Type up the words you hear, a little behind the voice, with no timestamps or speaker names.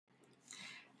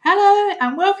Hello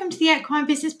and welcome to the Equine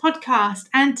Business Podcast.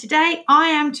 And today I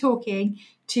am talking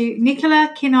to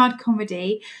Nicola Kinnard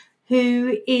Comedy,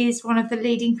 who is one of the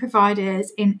leading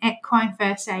providers in equine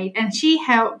first aid, and she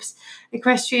helps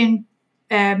equestrian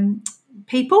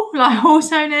people like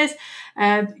horse owners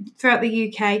throughout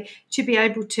the UK to be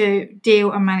able to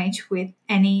deal and manage with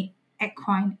any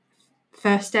equine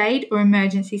first aid or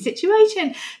emergency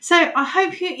situation. So I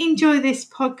hope you enjoy this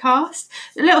podcast.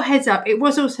 A little heads up, it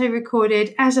was also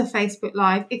recorded as a Facebook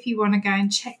Live if you want to go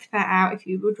and check that out if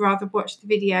you would rather watch the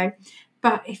video.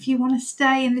 But if you want to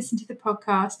stay and listen to the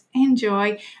podcast,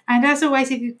 enjoy. And as always,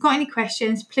 if you've got any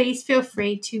questions, please feel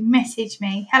free to message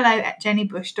me,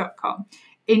 hello@jennybush.com.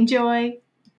 Enjoy.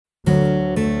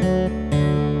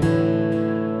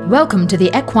 Welcome to the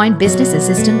Equine Business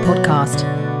Assistant Podcast,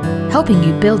 helping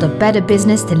you build a better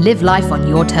business to live life on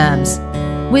your terms.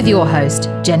 With your host,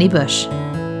 Jenny Bush.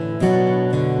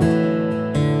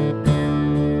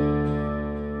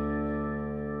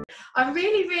 I'm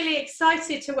really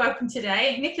excited to welcome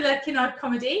today Nicola Kinnard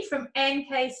Comedy from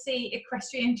NKC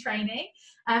Equestrian Training.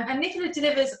 And Nicola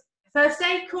delivers first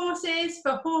aid courses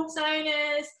for horse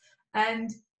owners, and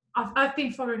I've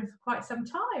been following her for quite some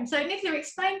time. So Nicola,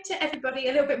 explain to everybody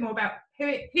a little bit more about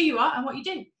who you are and what you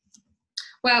do.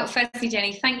 Well, firstly,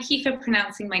 Jenny, thank you for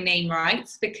pronouncing my name right,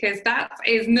 because that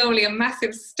is normally a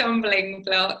massive stumbling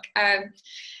block.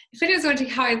 If anyone's wondering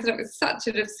how I ended up with such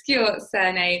an obscure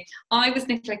surname, I was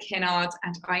Nicola Kinnard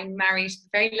and I married the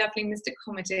very lovely Mr.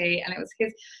 Comedy, and it was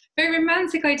his very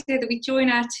romantic idea that we join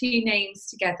our two names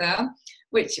together,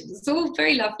 which was all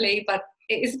very lovely, but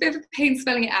it is a bit of a pain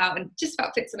spelling it out and just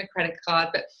about fits on a credit card.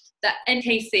 But that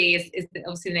NKC is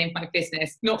obviously the name of my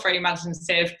business. Not very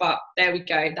imaginative, but there we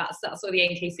go. That's what the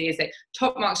NKC is. So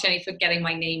top marks, Jenny, for getting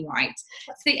my name right.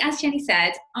 So as Jenny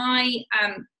said, I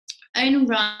own and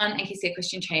run NKC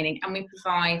Equestrian Training, and we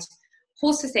provide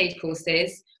horse first aid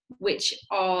courses, which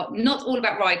are not all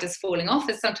about riders falling off,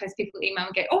 as sometimes people email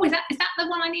and go, oh, is that the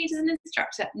one I need as an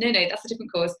instructor? No, that's a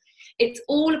different course. It's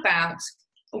all about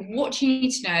what you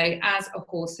need to know as a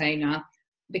horse owner.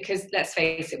 Because let's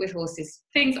face it, with horses,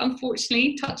 things,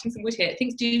 unfortunately, touching some wood here,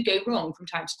 things do go wrong from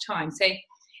time to time. So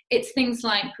it's things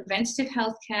like preventative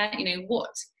healthcare,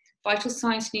 what vital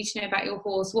signs you need to know about your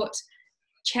horse, what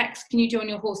checks can you do on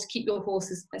your horse to keep your horse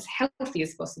as healthy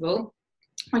as possible.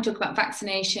 I talk about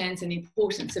vaccinations and the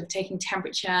importance of taking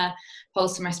temperature,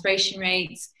 pulse and respiration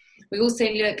rates. We also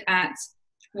look at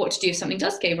what to do if something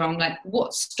does go wrong, like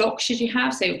what stock should you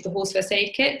have, so the horse first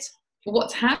aid kit,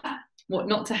 what to have, what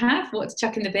not to have, what to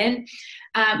chuck in the bin.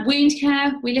 Wound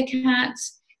care we look at.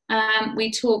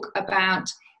 We talk about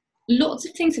lots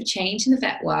of things have changed in the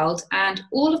vet world, and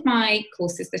all of my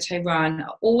courses that I run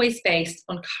are always based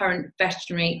on current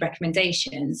veterinary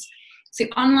recommendations. So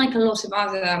unlike a lot of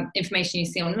other information you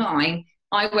see online,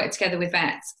 I work together with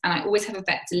vets, and I always have a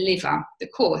vet deliver the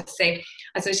course. So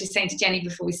as I was just saying to Jenny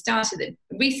before we started, that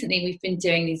recently we've been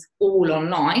doing these all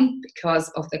online because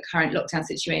of the current lockdown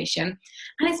situation,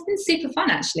 and it's been super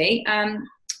fun actually.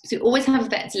 So we always have a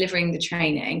vet delivering the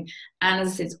training, and as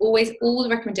I said, it's always all the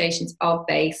recommendations are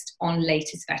based on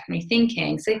latest veterinary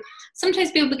thinking. So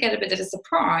sometimes people get a bit of a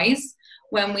surprise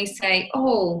when we say,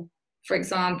 oh, for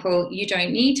example, you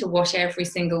don't need to wash every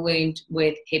single wound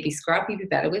with Hibby Scrub, you'd be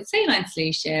better with saline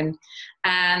solution.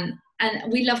 And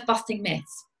we love busting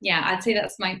myths. Yeah, I'd say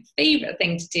that's my favourite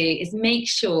thing to do, is make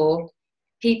sure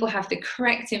people have the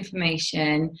correct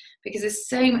information, because there's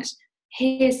so much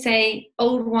hearsay,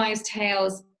 old wives'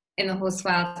 tales in the horse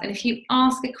world. And if you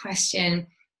ask a question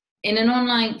in an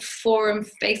online forum,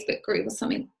 Facebook group or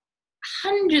something,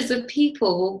 hundreds of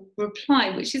people will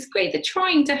reply, which is great. They're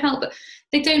trying to help, but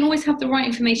they don't always have the right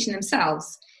information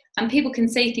themselves. And people can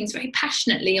say things very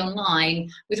passionately online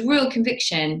with real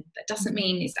conviction. That doesn't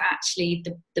mean it's actually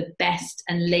the best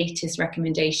and latest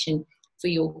recommendation for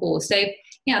your horse. So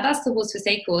yeah, that's the horse first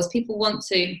aid course. People want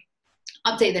to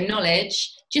update their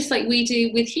knowledge, just like we do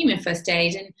with human first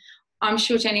aid. And I'm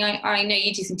sure, Jenny, I know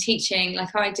you do some teaching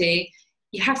like I do.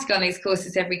 You have to go on these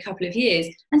courses every couple of years,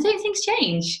 and don't things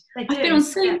change? I've been on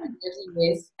so many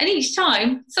years, and each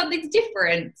time something's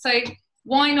different. So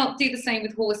why not do the same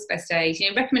with horse first aid?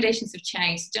 Recommendations have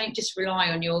changed. Don't just rely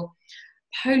on your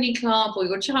pony club or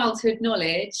your childhood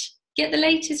knowledge. Get the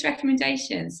latest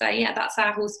recommendations. So yeah, that's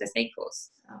our horse first aid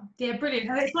course. Oh, yeah, brilliant.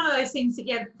 And it's one of those things that,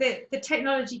 yeah, the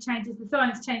technology changes, the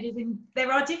science changes, and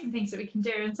there are different things that we can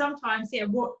do. And sometimes, yeah,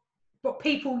 what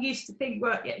people used to think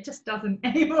worked, yeah, it just doesn't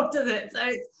anymore, does it? So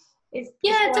it's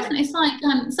definitely.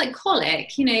 It's like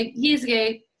colic. Years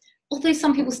ago, although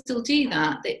some people still do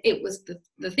that, it was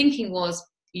the thinking was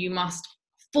you must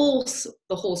force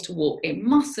the horse to walk. It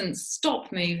mustn't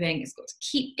stop moving. It's got to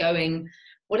keep going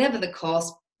whatever the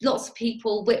cost, lots of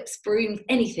people, whips, brooms,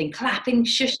 anything, clapping,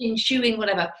 shushing, shooing,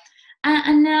 whatever.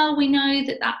 And now we know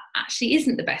that that actually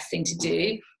isn't the best thing to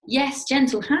do. Yes,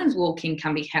 gentle hand walking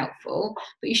can be helpful,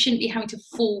 but you shouldn't be having to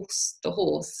force the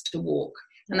horse to walk.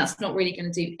 And that's not really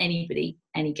going to do anybody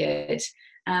any good.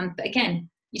 But again,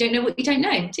 you don't know what you don't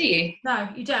know, do you? No,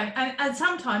 you don't. And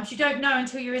sometimes you don't know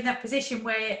until you're in that position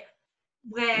where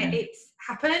it's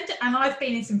happened. And I've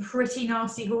been in some pretty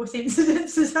nasty horse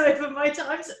incidences over my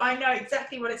time. So I know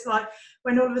exactly what it's like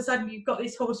when all of a sudden you've got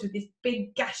this horse with this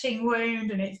big gashing wound,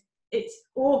 and it's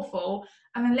awful.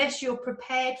 And unless you're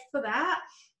prepared for that,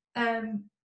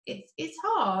 it's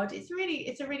hard. It's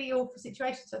a really awful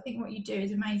situation. So I think what you do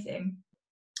is amazing.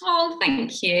 Oh,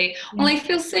 thank you. Yeah. Well, I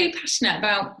feel so passionate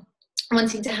about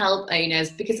wanting to help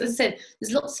owners because, as I said,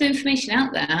 there's lots of information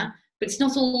out there, but it's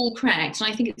not all correct.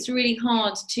 And I think it's really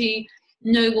hard to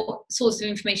know what source of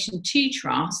information to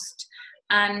trust.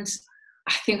 And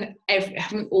I think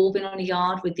haven't all been on a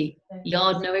yard with the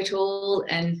yard know-it-all,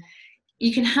 and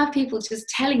you can have people just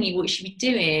telling you what you should be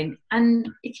doing. And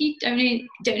if you don't know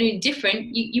any different,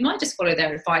 you might just follow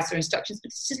their advice or instructions, but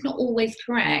it's just not always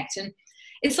correct. And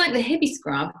it's like the hippie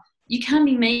scrub. You can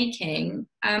be making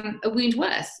a wound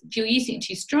worse. If you're using it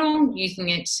too strong, using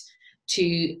it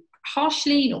too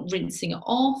harshly, not rinsing it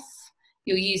off,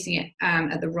 you're using it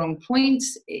at the wrong point.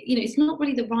 It's not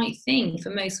really the right thing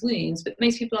for most wounds, but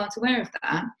most people aren't aware of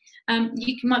that.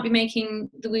 You might be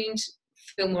making the wound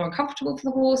feel more uncomfortable for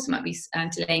the horse. It might be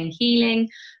delaying healing,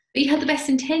 but you have the best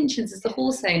intentions as the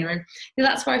horse owner. And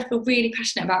that's why I feel really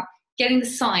passionate about getting the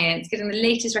science, getting the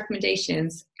latest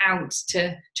recommendations out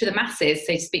to the masses,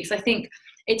 so to speak. So I think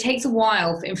it takes a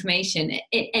while for information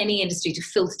in any industry to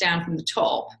filter down from the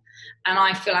top. And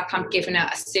I feel like I'm giving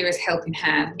it a serious helping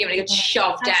hand, giving it a good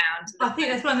shove down. I think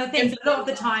that's one of the things. A lot of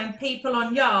the time, people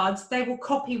on yards, they will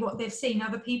copy what they've seen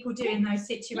other people do in those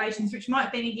situations, which might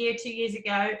have been a year, 2 years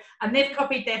ago, and they've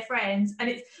copied their friends. And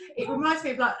it reminds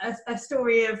me of like a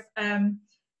story of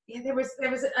there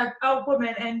was an old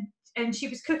woman, and she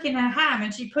was cooking her ham,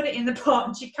 and she put it in the pot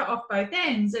and she cut off both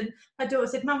ends. And her daughter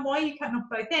said, "Mum, why are you cutting off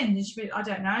both ends?" And she went, "I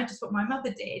don't know, just what my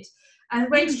mother did." And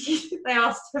when they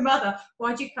asked her mother,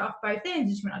 "Why did you cut off both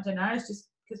ends?" And she went, "I don't know, it's just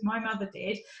because my mother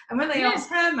did." And when they asked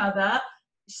her mother,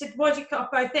 she said, "Why did you cut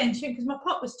off both ends?" She went, "Because my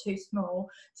pot was too small."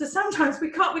 So sometimes we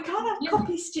can't have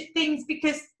copy things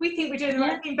because we think we're doing the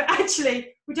right thing, but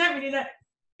actually we don't really know.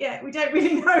 Yeah, we don't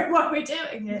really know why we're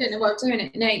doing it. I don't know why we're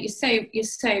doing it. No, you're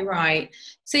so right.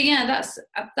 So yeah,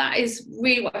 that is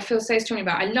really what I feel so strongly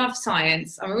about. I love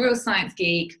science. I'm a real science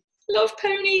geek. Love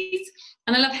ponies,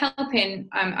 and I love helping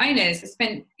owners.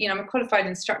 I'm a qualified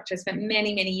instructor. I spent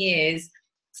many years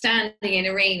standing in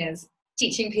arenas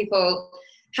teaching people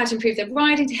how to improve their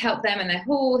riding to help them and their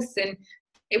horse, and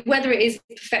whether it is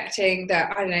perfecting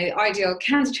the ideal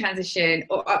canter transition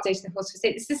or updating the horse for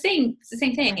state, it's the same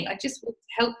thing. I just want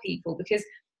to help people because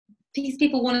these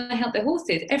people want to help their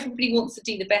horses. Everybody wants to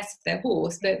do the best for their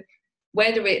horse, but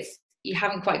whether it's you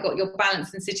haven't quite got your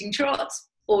balance and sitting trot,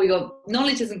 or your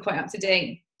knowledge isn't quite up to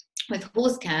date with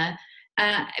horse care,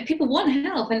 people want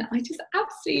help, and I just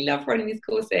absolutely love running these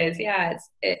courses. Yeah,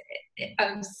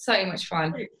 it's so much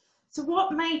fun. So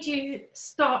what made you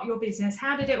start your business?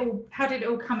 How did it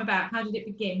all come about? How did it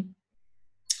begin?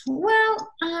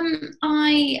 Well,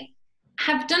 I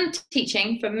have done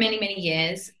teaching for many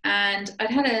years, and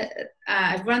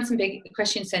I've run some big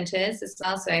equestrian centres as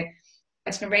well. So I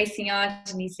went to a racing yard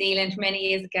in New Zealand many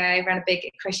years ago. I ran a big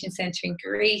equestrian centre in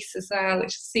Greece as well,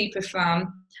 which is super fun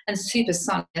and super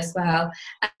sunny as well.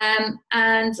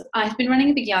 And I've been running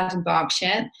a big yard in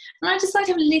Berkshire, and I decided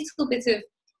to have a little bit of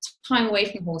time away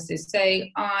from horses. So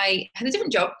I had a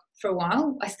different job for a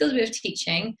while. I still did a bit of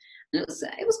teaching, and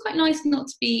it was quite nice not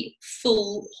to be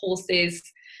full horses.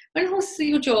 When horses are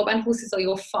your job and horses are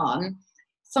your fun,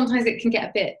 sometimes it can get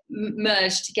a bit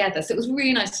merged together. So it was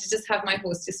really nice to just have my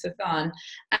horse just for fun.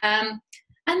 And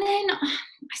then I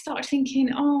started thinking,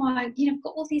 I've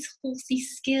got all these horsey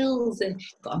skills and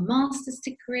I've got a master's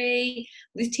degree,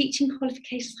 these teaching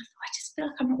qualifications. I just feel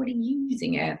like I'm not really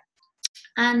using it.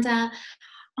 And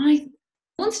I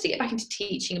wanted to get back into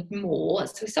teaching more.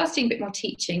 So I started doing a bit more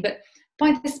teaching. But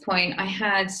by this point, I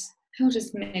had, how old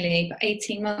was Millie? About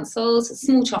 18 months old, a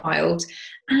small child.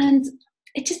 And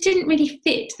it just didn't really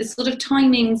fit the sort of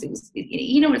timings. It was,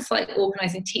 what it's like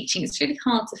organising teaching. It's really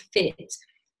hard to fit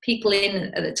people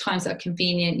in at the times that are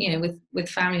convenient, with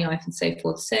family life and so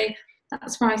forth. So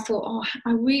that's where I thought,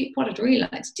 what I'd really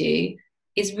like to do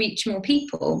is reach more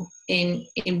people in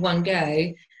one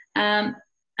go.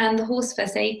 And the horse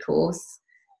first aid course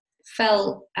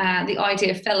the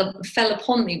idea fell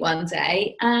upon me one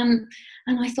day, and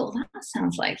I thought, that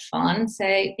sounds like fun. So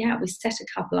yeah, we set a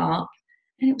couple up,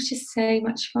 and it was just so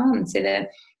much fun. So the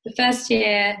first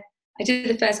year, I did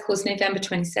the first course November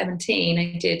 2017.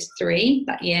 I did 3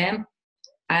 that year,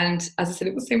 and as I said,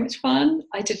 it was so much fun.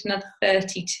 I did another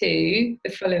 32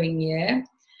 the following year,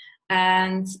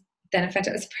 and then I found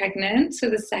out I was pregnant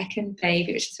with the second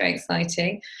baby, which is very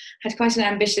exciting. Had quite an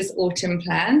ambitious autumn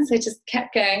plan, so just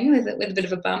kept going with a bit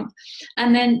of a bump.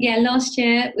 And then, last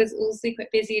year was also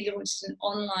quite busy. I launched an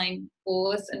online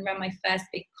course and ran my first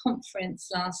big conference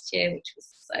last year, which was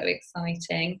so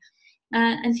exciting.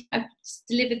 And I've just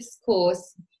delivered this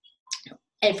course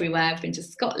everywhere. I've been to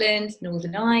Scotland,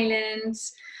 Northern Ireland.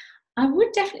 I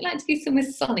would definitely like to be somewhere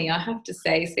sunny, I have to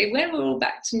say. So when we're all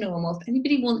back to normal, if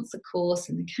anybody wants a course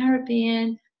in the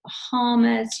Caribbean,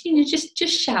 Bahamas,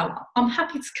 just shout. I'm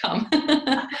happy to come.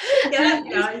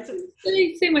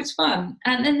 It's so much fun.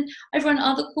 And then I've run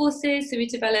other courses. So we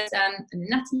developed an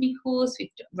anatomy course. We've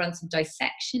run some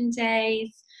dissection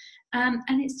days. And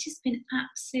it's just been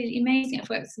absolutely amazing. I've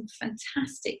worked with some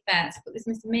fantastic vets. I've got these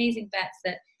most amazing vets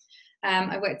that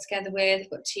I work together with. I've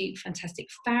got 2 fantastic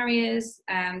farriers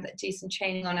that do some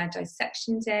training on our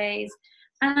dissection days.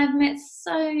 And I've met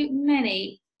so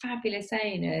many fabulous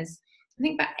owners. I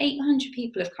think about 800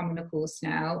 people have come on a course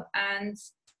now, and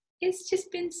it's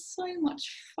just been so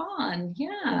much fun.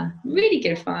 Yeah, really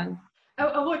good fun.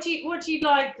 Oh, what do you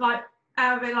like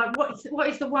out of it? Like, what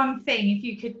is the one thing, if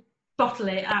you could bottle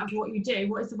it out of what you do,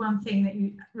 what is the one thing that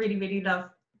you really, really love?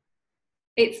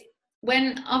 It's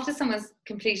when, after someone's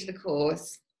completed the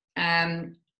course,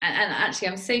 and actually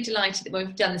I'm so delighted that when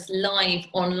we've done this live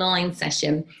online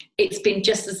session, it's been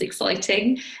just as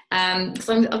exciting.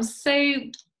 So I'm so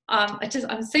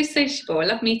sociable. I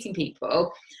love meeting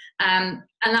people. And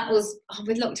that was,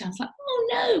 with lockdown, I was like, oh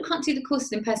no, can't do the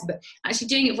courses in person, but actually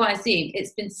doing it via Zoom,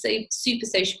 it's been so super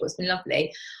sociable. It's been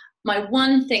lovely. My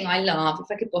one thing I love, if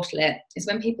I could bottle it, is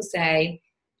when people say,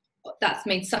 that's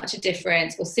made such a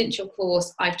difference, or since your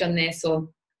course I've done this, or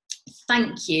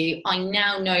thank you, I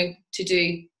now know to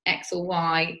do X or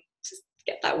Y. Just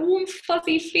get that warm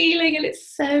fuzzy feeling, and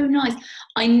it's so nice.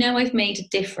 I know I've made a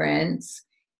difference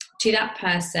to that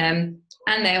person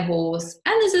and their horse,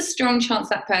 and there's a strong chance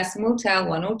that person will tell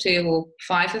 1 or 2 or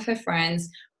 5 of her friends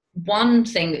one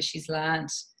thing that she's learned,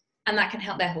 and that can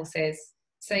help their horses.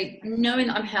 So knowing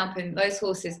that I'm helping those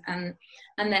horses and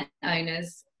their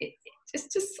owners, it's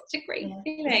just such a great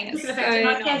feeling. It's so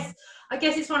nice. I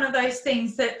guess it's one of those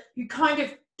things that you kind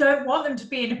of don't want them to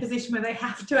be in a position where they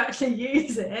have to actually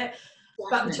use it. Definitely.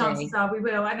 But the chances are we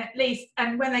will,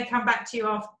 and when they come back to you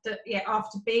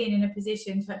after being in a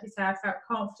position to actually say, I felt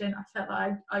confident, I felt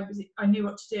like I knew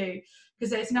what to do,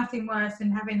 because there's nothing worse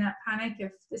than having that panic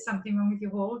if there's something wrong with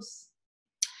your horse.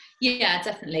 Yeah,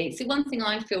 definitely. So one thing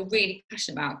I feel really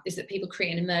passionate about is that people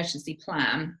create an emergency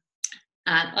plan.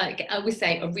 And like I always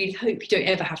say, I really hope you don't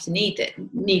ever have to need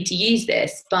to use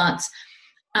this. But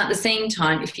at the same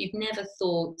time, if you've never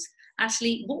thought,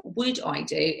 actually, what would I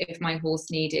do if my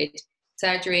horse needed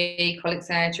surgery, colic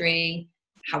surgery?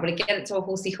 How would I get it to a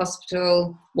horsey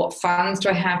hospital? What funds do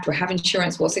I have? Do I have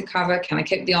insurance? What's it cover? Can I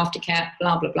cope with the aftercare?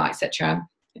 Blah, blah, blah, etc.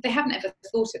 If they haven't ever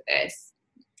thought of this,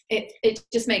 it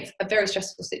just makes a very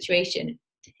stressful situation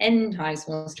 10 times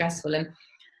more stressful. And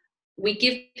we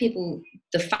give people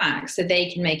the facts so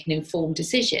they can make an informed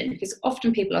decision, because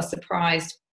often people are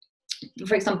surprised,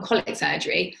 for example, colic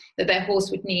surgery, that their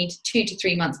horse would need 2 to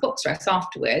 3 months box rest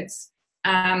afterwards.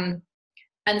 And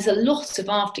there's a lot of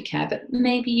aftercare, but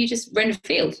maybe you just rent a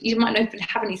field. You might not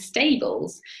have any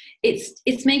stables.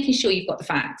 It's making sure you've got the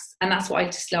facts. And that's what I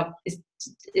just love, is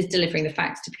delivering the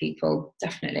facts to people,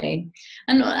 definitely.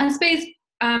 And I suppose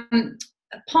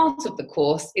part of the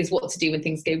course is what to do when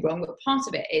things go wrong, but part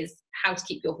of it is how to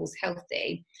keep your horse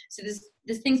healthy. So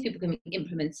there's things people can be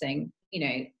implementing,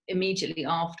 immediately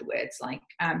afterwards, like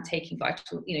checking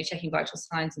vital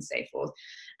signs and so forth.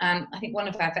 I think one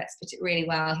of our vets put it really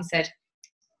well. He said,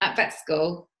 at vet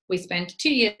school, we spend 2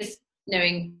 years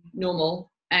knowing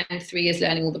normal and 3 years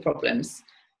learning all the problems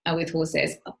with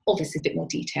horses. Obviously a bit more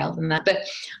detail than that, but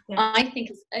yeah. I think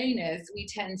as owners, we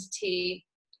tend to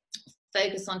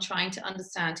focus on trying to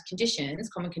understand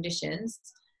common conditions,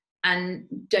 and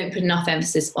don't put enough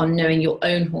emphasis on knowing your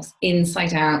own horse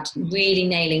inside out, really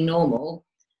nailing normal,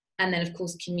 and then of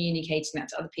course communicating that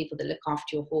to other people that look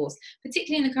after your horse.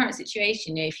 Particularly in the current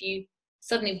situation, if you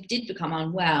suddenly did become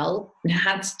unwell and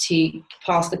had to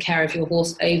pass the care of your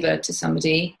horse over to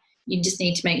somebody, you just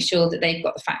need to make sure that they've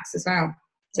got the facts as well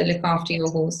to look after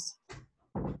your horse.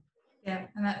 Yeah,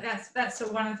 and that's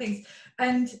one of the things.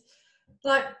 And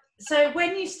like, So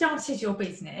when you started your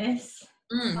business,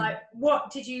 like,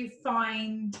 what did you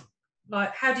find?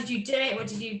 Like, how did you do it?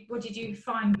 What did you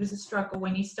find was a struggle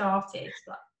when you started?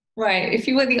 Like, Right, if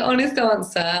you want the honest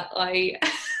answer, I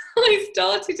I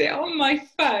started it on my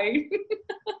phone.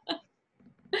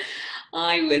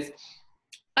 I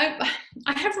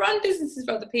have run businesses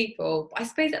for other people, but I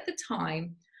suppose at the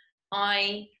time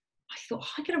I thought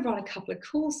I'm going to run a couple of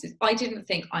courses. I didn't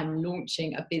think I'm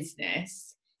launching a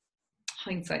business.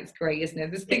 Hindsight's great, isn't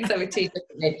it? There's things I would do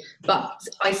differently, but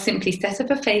I simply set up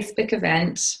a Facebook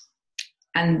event,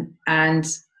 and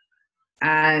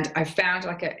I found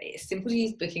like a simple to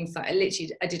use booking site. I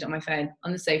did it on my phone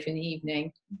on the sofa in the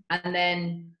evening, and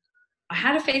then I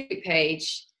had a Facebook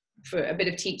page for a bit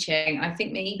of teaching. I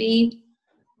think maybe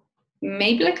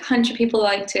like 100 people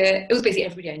liked it. It was basically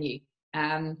everybody I knew,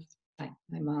 like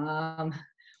my mum,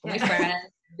 all my friends,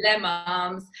 their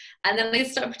mums, and then I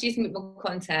started producing a bit more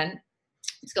content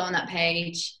to go on that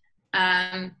page,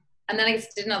 and then I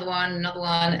did another one,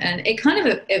 and it kind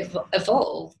of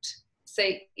evolved. So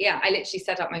yeah, I literally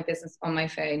set up my business on my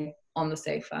phone on the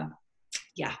sofa.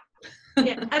 Yeah.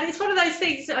 Yeah, and it's one of those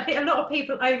things that I think a lot of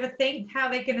people overthink how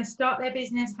they're going to start their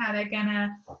business, how they're going to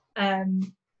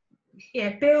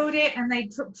build it, and they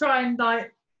try and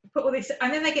like put all this,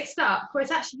 and then they get stuck. Whereas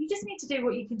actually, you just need to do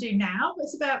what you can do now.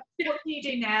 It's about what can you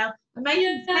do now, and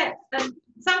making steps. And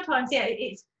sometimes,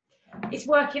 it's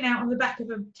working out on the back of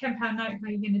a £10 note how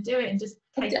you're going to do it, and just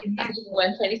taking I don't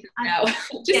want anything now.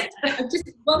 just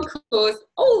one course.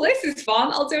 Oh, this is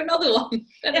fun. I'll do another one.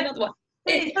 And another one.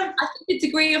 I think the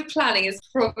degree of planning is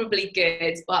probably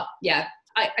good, but yeah,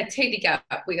 I totally get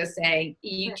what you're saying.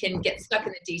 You can get stuck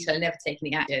in the detail and never take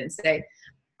any action. So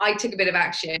I took a bit of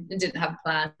action and didn't have a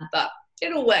plan, but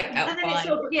it all worked out fine. It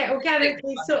sort of,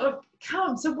 organically sort of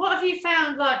come. So what have you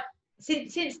found, like,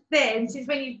 since then, since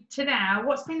when you to now,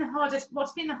 what's been the hardest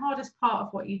part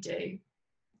of what you do?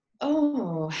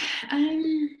 Oh,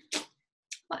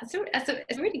 that's a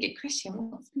really good question.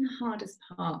 What's been the hardest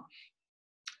part?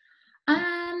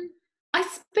 I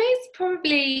suppose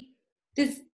probably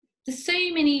there's so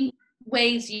many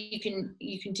ways you can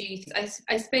do things.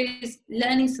 I suppose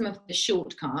learning some of the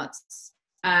shortcuts.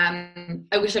 I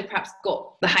wish I perhaps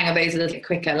got the hang of those a little bit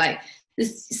quicker. Like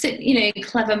this,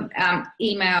 clever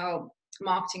email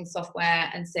marketing software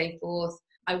and so forth.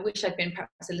 I wish I'd been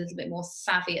perhaps a little bit more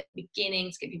savvy at the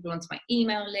beginning to get people onto my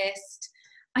email list.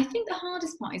 I think the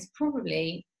hardest part is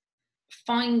probably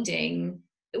finding.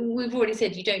 We've already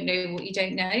said you don't know what you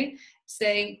don't know. So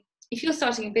if you're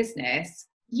starting a business,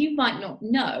 you might not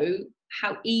know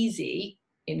how easy,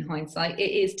 in hindsight,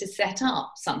 it is to set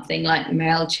up something like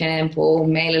MailChimp or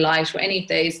MailerLite or any of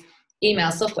those email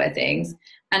software things,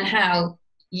 and how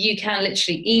you can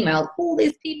literally email all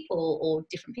these people or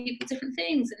different people, different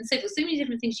things. And so there's so many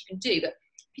different things you can do. But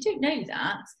if you don't know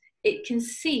that, it can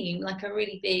seem like a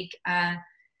really big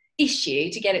issue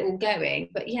to get it all going.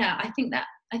 But yeah, I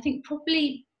think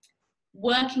probably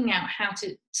working out how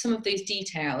to some of those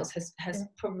details has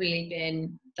probably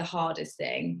been the hardest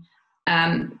thing,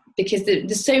 because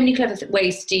there's so many clever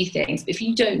ways to do things, but if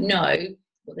you don't know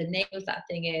what the name of that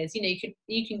thing is,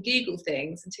 you can Google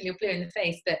things until you're blue in the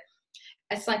face. But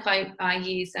it's like I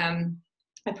use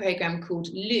a program called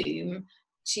Loom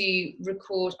to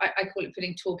record. I call it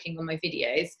putting talking on my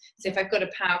videos. So if I've got a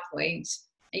PowerPoint,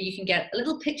 you can get a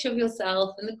little picture of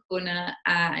yourself in the corner,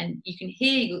 and you can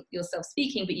hear yourself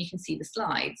speaking, but you can see the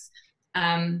slides.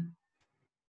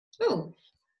 Oh,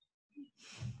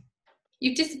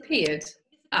 you've disappeared.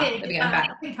 There we go, I'm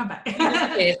back. Come back.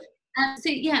 So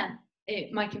yeah,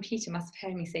 my computer must have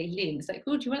heard me say Loom. It's like,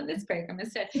 oh, do you want this program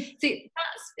instead? So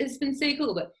it's been so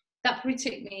cool, but that probably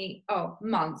took me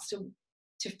months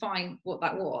to find what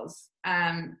that was.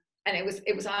 And it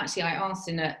was actually, I asked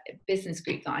in a business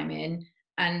group that I'm in,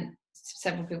 and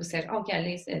several people said, oh yeah,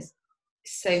 Liz, it's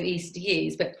so easy to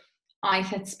use. But I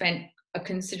had spent a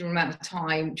considerable amount of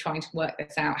time trying to work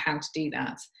this out, how to do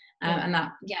that. And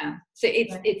that, yeah. So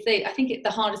I think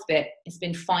the hardest bit has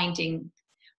been finding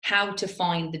how to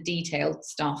find the detailed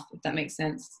stuff, if that makes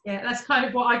sense. Yeah, that's kind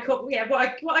of what I call,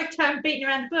 what I term beating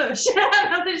around the bush.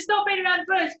 It's not beating around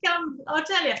the bush, come, I'll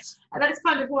tell you. And that's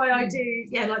kind of why I do,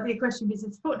 like the Equestrian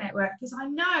Business Support Network, because I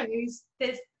know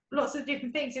there's lots of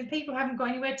different things and people haven't got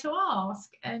anywhere to ask.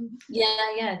 And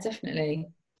yeah, definitely.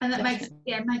 And that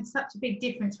makes such a big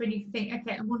difference when you think,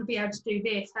 okay, I want to be able to do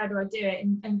this, how do I do it?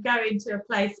 And go into a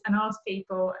place and ask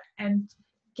people and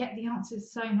get the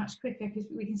answers so much quicker, because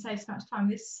we can save so much time.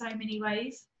 There's so many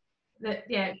ways that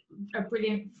are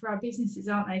brilliant for our businesses,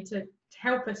 aren't they, to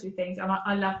help us with things. And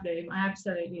I love Loom. I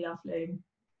absolutely love Loom.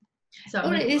 So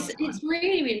it's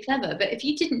really, really clever. But if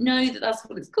you didn't know that that's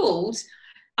what it's called,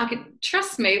 I can,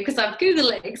 trust me, because I've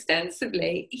Googled it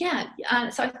extensively. Yeah,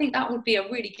 so I think that would be a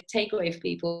really good takeaway for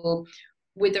people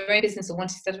with their own business or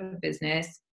wanting to set up a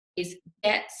business, is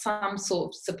get some sort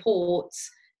of support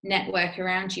network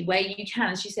around you where you can,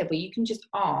 as you said, where you can just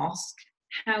ask,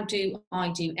 how do I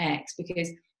do X? Because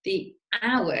the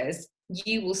hours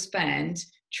you will spend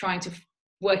trying to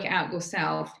work it out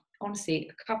yourself, honestly,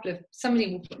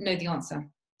 somebody will know the answer.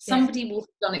 Somebody will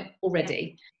have done it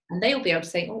already, and they will be able to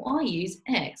say, oh, I use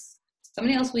X.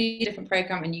 Somebody else will use a different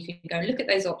program, and you can go and look at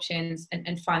those options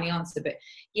and find the answer. But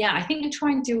yeah, I think you try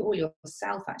and do it all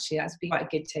yourself, actually. That's be quite a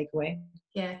good takeaway.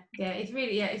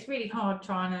 It's really hard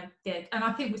trying to and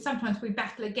I think sometimes we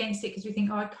battle against it because we think,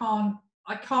 oh, I can't,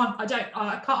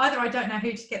 either I don't know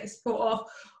who to get the support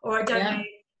off, or I don't know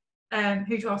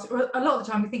who to ask. Or a lot of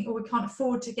the time we think, oh, we can't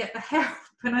afford to get the help,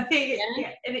 and I think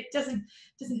and it doesn't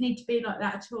need to be like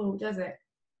that at all, does it?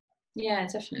 Yeah,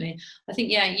 definitely. I think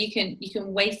you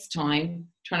can waste time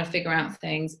trying to figure out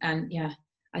things, and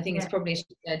I think it's probably, as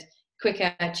you said,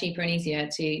 quicker, cheaper, and easier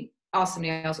to ask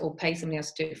somebody else or pay somebody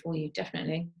else to do it for you.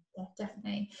 Definitely. Yeah,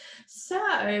 definitely. So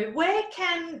where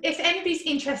if anybody's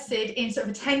interested in sort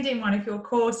of attending one of your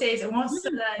courses and wants to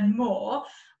learn more,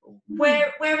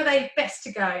 where are they best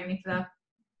to go, Nicola?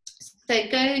 So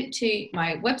go to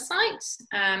my website,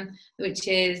 which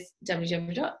is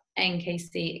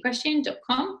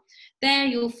www.nkcequestrian.com. There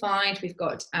you'll find we've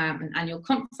got an annual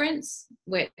conference,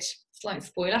 which, slight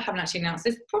spoiler, haven't actually announced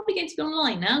this, probably going to be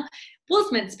online now.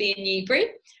 Was meant to be in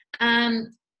Newbury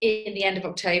in the end of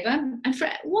October. And for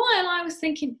a while I was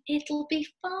thinking it'll be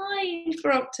fine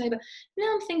for October.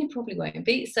 Now I'm thinking probably won't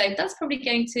be. So that's probably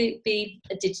going to be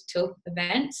a digital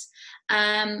event.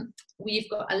 We've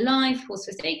got a live horse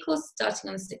first aid course starting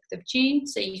on the 6th of June.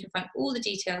 So you can find all the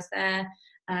details there.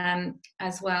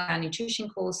 As well, our nutrition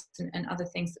course and other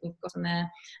things that we've got on there.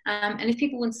 And if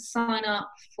people want to sign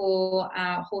up for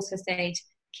our horse first aid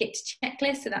kit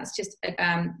checklist, so that's just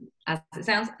as it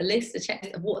sounds, a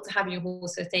checklist of what to have in your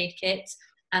horse first aid kit,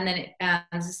 and then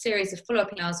there's a series of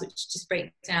follow-up emails which just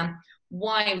break down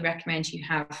why we recommend you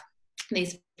have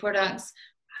these products,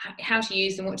 how to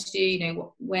use them, what to do,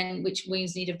 which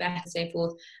wounds need a vet, and so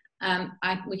forth.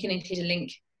 We can include a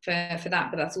link for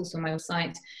that, but that's also on my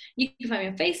website. You can find me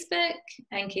on Facebook,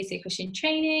 NKC Equestrian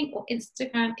Training, or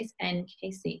Instagram is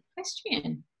NKC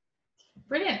Equestrian.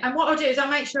 Brilliant. And what I'll do is I'll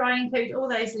make sure I include all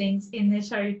those links in the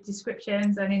show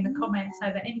descriptions and in the comments, so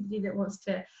that anybody that wants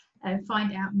to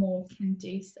find out more can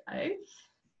do so.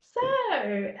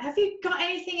 So, have you got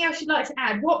anything else you'd like to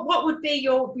add? What would be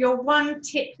your one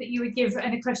tip that you would give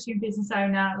an equestrian business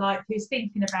owner, like who's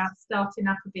thinking about starting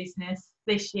up a business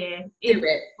this year? Do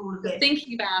it.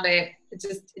 Thinking about it,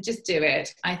 just do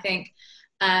it. I think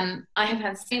I have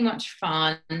had so much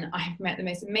fun. I have met the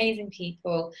most amazing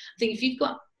people. I think if you've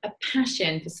got a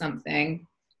passion for something,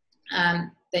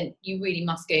 then you really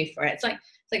must go for it. It's like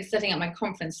setting up my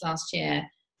conference last year.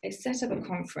 I set up a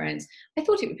conference. I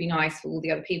thought it would be nice for all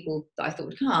the other people that I thought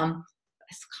would come.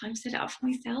 I kind of set it up for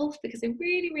myself because I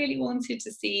really, really wanted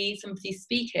to see some of these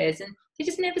speakers, and they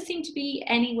just never seemed to be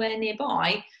anywhere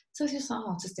nearby. So I was just like,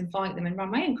 I'll just invite them and run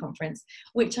my own conference,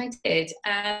 which I did.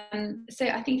 So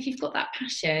I think if you've got that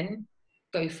passion,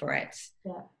 go for it.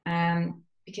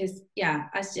 Because,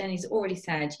 as Jenny's already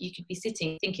said, you could be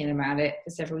sitting thinking about it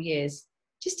for several years.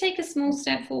 Just take a small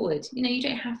step forward. You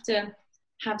don't have to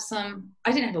have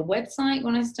I didn't have a website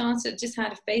when I started. I just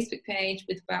had a Facebook page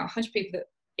with about 100 people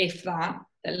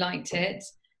that liked it,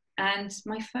 and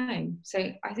my phone.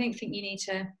 So I think you need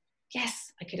to,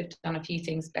 I could have done a few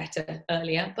things better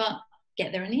earlier, but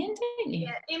get there in the end, don't you?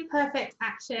 Yeah, imperfect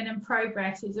action and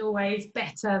progress is always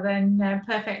better than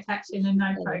perfect action and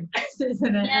no progress,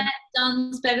 isn't it? Yeah,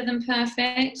 done's better than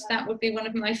perfect. That would be one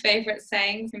of my favourite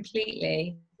sayings,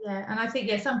 completely. Yeah, and I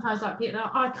think sometimes like people are,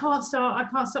 I can't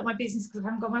start my business because I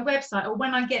haven't got my website, or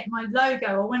when I get my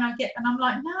logo, or when I get, and I'm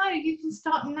like, no, you can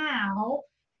start now.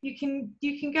 You can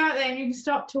go out there and you can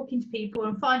start talking to people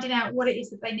and finding out what it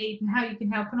is that they need and how you can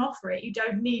help and offer it. You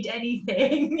don't need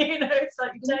anything, it's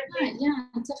like you don't need,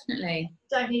 definitely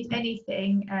don't need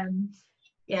anything.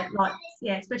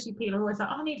 Especially people are always like,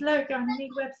 I need a logo and I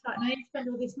need a website and I need to spend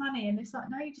all this money, and it's like,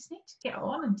 no, you just need to get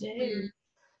on and do.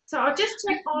 So I'll just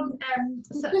check on.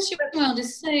 The equestrian world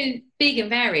is so big and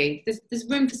varied. There's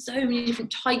room for so many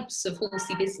different types of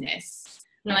horsey business,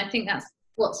 and I think that's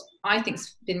what I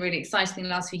think's been really exciting in the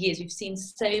last few years. We've seen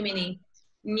so many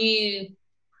new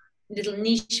little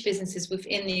niche businesses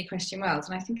within the equestrian world,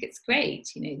 and I think it's great.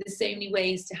 There's so many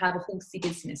ways to have a horsey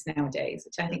business nowadays,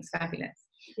 which I think is fabulous.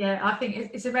 Yeah, I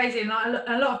think it's amazing. Like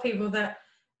a lot of people that,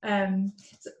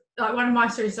 like one of my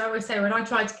stories, I always say when I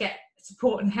tried to get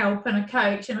support and help and a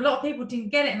coach, and a lot of people didn't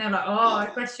get it, and they're like, oh,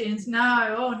 equestrians,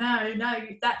 no, oh no,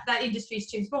 that industry is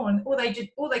too small, and all they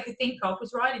could think of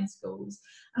was riding schools.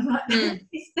 I'm like,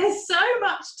 there's so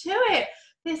much to it.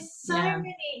 There's so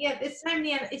many,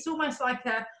 it's almost like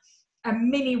a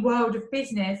mini world of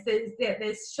business.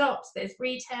 There's shops, there's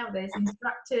retail, there's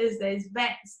instructors, there's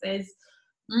vets, there's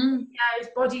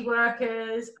body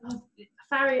workers,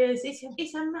 farriers.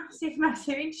 It's a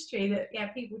massive industry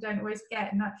that people don't always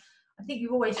get, and I think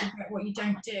you always forget what you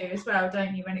don't do as well,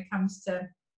 don't you, when it comes to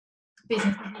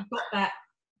business. You've got that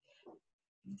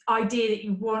idea that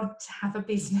you want to have a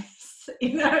business,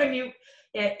 and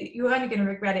you're only going to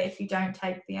regret it if you don't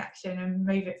take the action and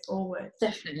move it forward.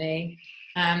 Definitely.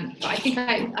 But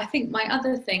I think my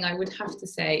other thing I would have to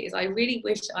say is I really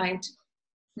wish I'd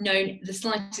known the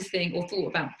slightest thing or thought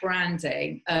about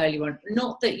branding earlier on.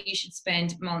 Not that you should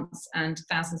spend months and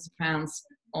thousands of pounds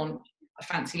on a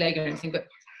fancy logo or anything, but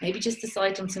maybe just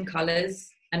decide on some colours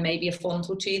and maybe a font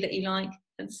or two that you like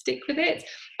and stick with it.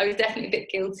 I was definitely a bit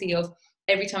guilty of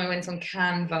every time I went on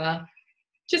Canva,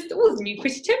 just, the new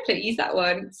pretty template, use that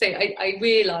one. So I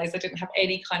realised I didn't have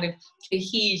any kind of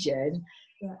cohesion.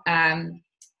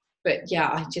 But yeah,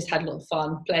 I just had a lot of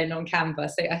fun playing on Canva.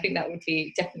 So I think that would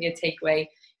be definitely a takeaway.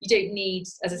 You don't need,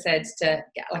 as I said, to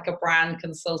get like a brand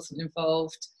consultant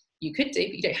involved. You could do,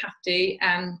 but you don't have to.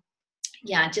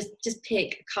 Just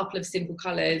pick a couple of simple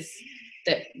colours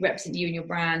that represent you and your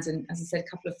brand, and as I said, a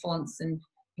couple of fonts, and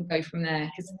go from there.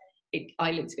 Because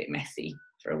I looked a bit messy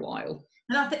for a while.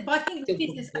 And I think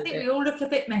we all look a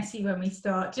bit messy when we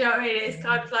start. Do you know what I mean? It's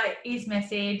kind of like, it's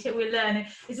messy until we learn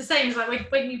it. It's the same as like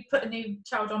when you put a new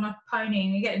child on a pony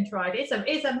and you get them tried. It's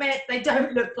a mess. They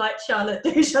don't look like Charlotte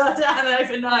do Chardin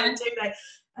overnight, do they?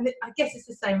 And I guess it's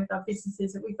the same with our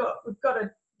businesses, that we've got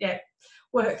to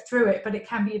work through it, but it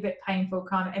can be a bit painful,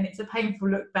 can't it? And it's a painful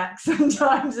look back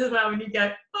sometimes as well, when you go,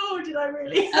 oh, did I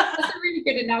really? That's a really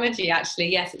good analogy,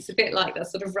 actually. Yes, it's a bit like that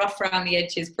sort of rough around the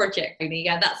edges project.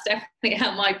 Yeah, that's definitely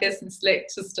how my business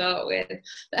looked to start with.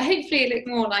 But hopefully it looked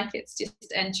more like it's just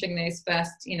entering those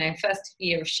first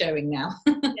year of showing now.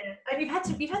 Yeah, and you've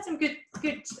had some good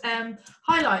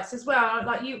highlights as well.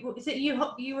 Like you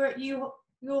were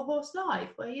your horse live,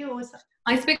 were you? Or was that...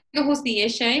 I spoke at the Horse of the Year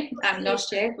show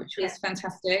last year, which was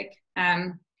fantastic.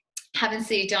 Having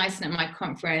Sue Dyson at my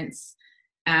conference,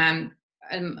 a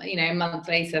month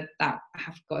later, that I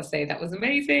have got to say that was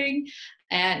amazing.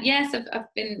 Yes, I've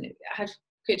had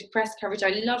good press coverage.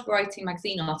 I love writing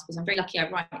magazine articles. I'm very lucky. I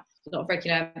write a lot of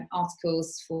regular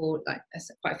articles for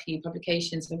quite a few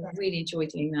publications. So I really enjoy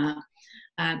doing that.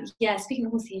 Speaking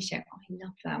of the Horse of the Year show, I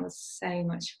loved that. It was so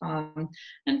much fun.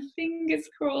 And fingers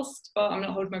crossed, but I'm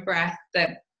not holding my breath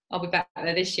that I'll be back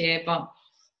there this year, but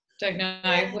don't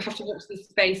know. We'll have to watch the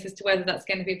space as to whether that's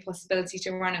going to be a possibility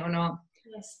to run it or not.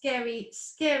 Yeah,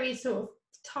 scary sort of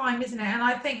time, isn't it? And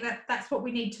I think that's what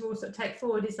we need to also take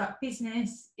forward, is that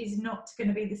business is not going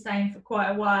to be the same for quite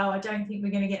a while. I don't think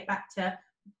we're going to get back to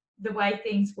the way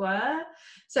things were.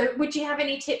 So would you have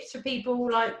any tips for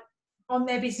people like on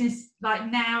their business, like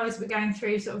now as we're going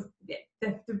through sort of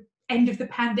the end of the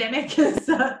pandemic as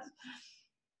such?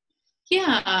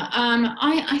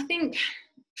 I think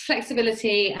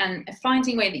flexibility and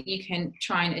finding a way that you can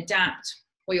try and adapt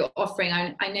what you're offering. I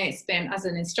know it's been, as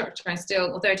an instructor, I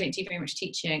still, although I don't do very much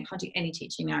teaching, can't do any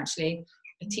teaching now actually,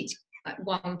 I teach like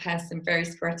one person very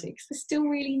sporadic because I still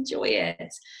really enjoy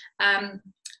it.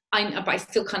 But I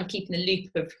still kind of keep in the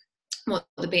loop of what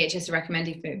the BHS are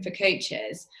recommending for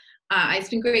coaches. It's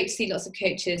been great to see lots of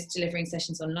coaches delivering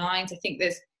sessions online. So I think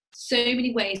there's so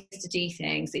many ways to do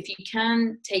things. If you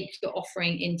can take your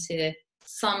offering into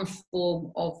some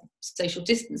form of social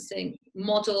distancing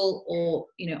model or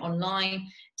online,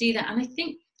 do that. And I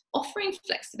think offering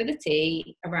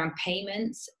flexibility around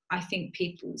payments, I think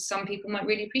some people might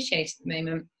really appreciate at the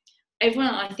moment.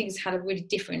 Everyone, I think, has had a really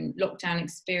different lockdown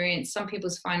experience. Some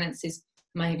people's finances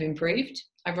may have improved,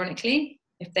 ironically,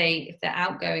 if their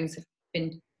outgoings have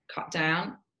been cut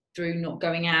down through not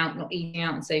going out, not eating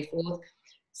out and so forth.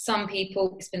 Some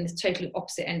people, it's been the totally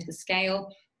opposite end of the scale.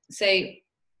 So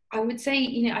I would say,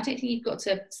 I don't think you've got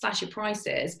to slash your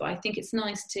prices, but I think it's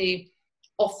nice to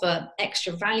offer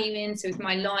extra value in. So with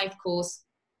my live course,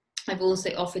 I've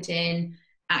also offered in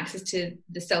access to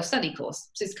the self-study course.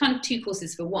 So it's kind of 2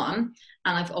 courses for one.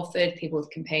 And I've offered people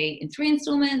can pay in 3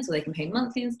 installments, or they can pay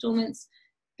monthly installments,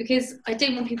 because I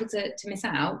don't want people to miss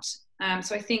out.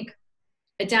 So I think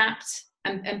adapt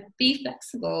and be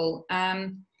flexible. I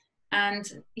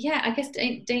guess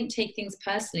don't take things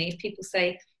personally if people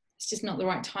say it's just not the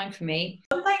right time for me.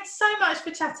 Well, thanks so much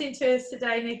for chatting to us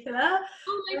today, Nicola.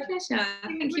 Oh, my pleasure.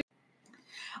 Thank you.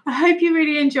 I hope you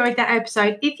really enjoyed that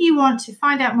episode. If you want to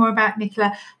find out more about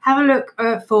Nicola, have a look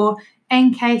for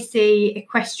NKC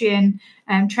Equestrian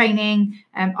training,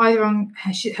 either on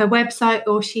her website,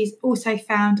 or she's also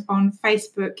found on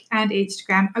Facebook and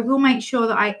Instagram. I will make sure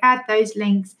that I add those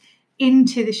links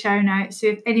into the show notes, so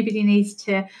if anybody needs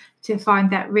to find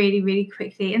that really, really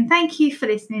quickly. And thank you for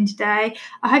listening today.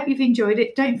 I hope you've enjoyed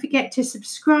it. Don't forget to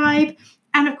subscribe.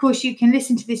 And of course, you can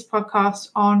listen to this podcast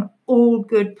on all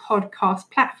good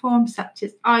podcast platforms such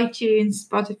as iTunes,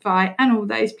 Spotify, and all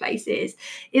those places.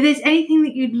 If there's anything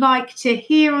that you'd like to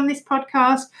hear on this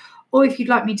podcast, or if you'd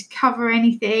like me to cover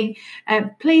anything,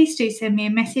 please do send me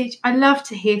a message. I love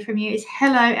to hear from you. It's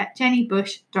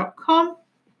hello@jennybush.com.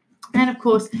 And of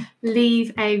course,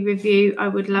 leave a review. I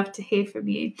would love to hear from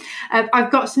you.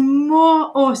 I've got some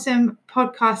more awesome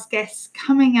podcast guests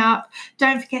coming up.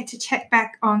 Don't forget to check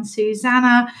back on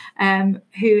Susanna,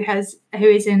 who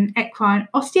is an equine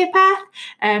osteopath,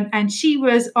 and she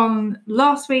was on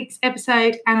last week's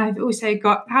episode. And I've also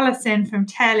got Alison from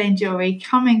Tail End Jewelry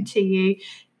coming to you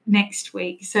next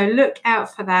week. So look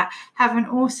out for that. Have an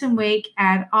awesome week,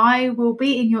 and I will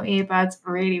be in your earbuds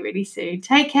really, really soon.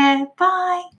 Take care.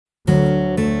 Bye.